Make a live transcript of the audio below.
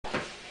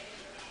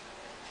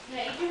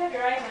Yeah, you do have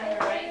your eyes on her,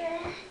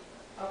 right?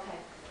 Okay.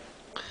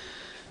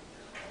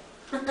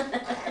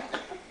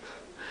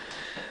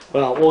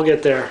 Well, we'll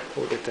get there.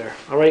 We'll get there.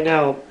 Right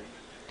now,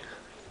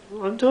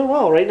 I'm doing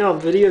well. Right now,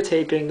 I'm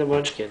videotaping the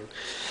Munchkin.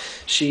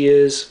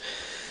 She's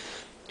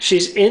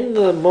in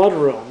the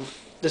mudroom.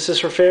 This is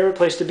her favorite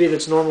place to be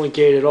that's normally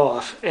gated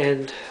off.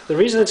 And the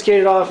reason it's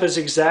gated off is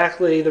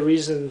exactly the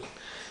reason,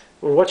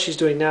 or what she's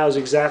doing now is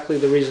exactly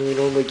the reason we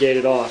normally gate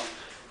it off.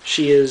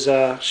 She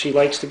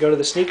likes to go to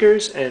the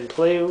sneakers and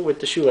play with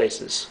the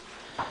shoelaces.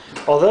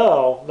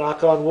 Although,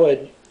 knock on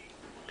wood,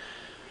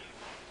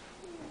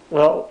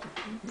 well,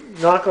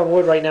 knock on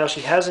wood right now,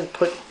 she hasn't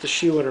put the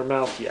shoe in her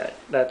mouth yet.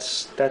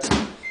 That's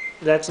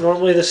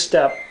normally the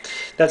step.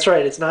 That's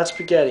right, it's not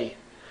spaghetti.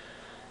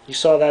 You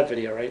saw that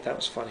video, right? That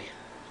was funny.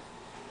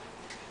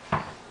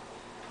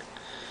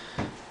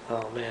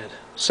 Oh man.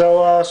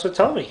 So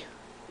tell me.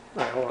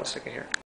 All right, hold on a second here.